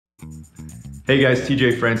Hey guys,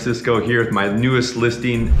 TJ Francisco here with my newest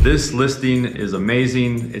listing. This listing is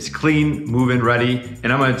amazing. It's clean, move-in ready,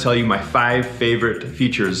 and I'm gonna tell you my 5 favorite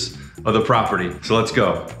features of the property. So let's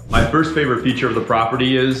go. My first favorite feature of the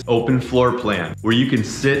property is open floor plan, where you can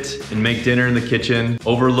sit and make dinner in the kitchen,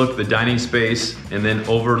 overlook the dining space, and then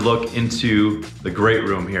overlook into the great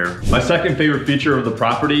room here. My second favorite feature of the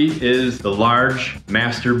property is the large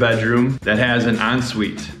master bedroom that has an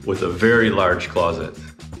ensuite with a very large closet.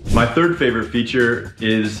 My third favorite feature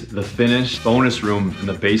is the finished bonus room in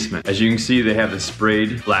the basement. As you can see, they have the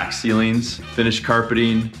sprayed black ceilings, finished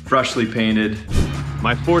carpeting, freshly painted.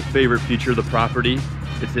 My fourth favorite feature of the property,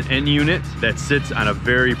 it's an end unit that sits on a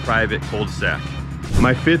very private cul-de-sac.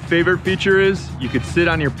 My fifth favorite feature is you could sit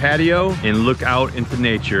on your patio and look out into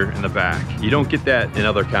nature in the back. You don't get that in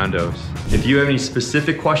other condos. If you have any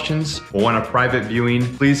specific questions or want a private viewing,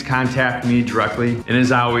 please contact me directly. And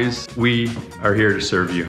as always, we are here to serve you.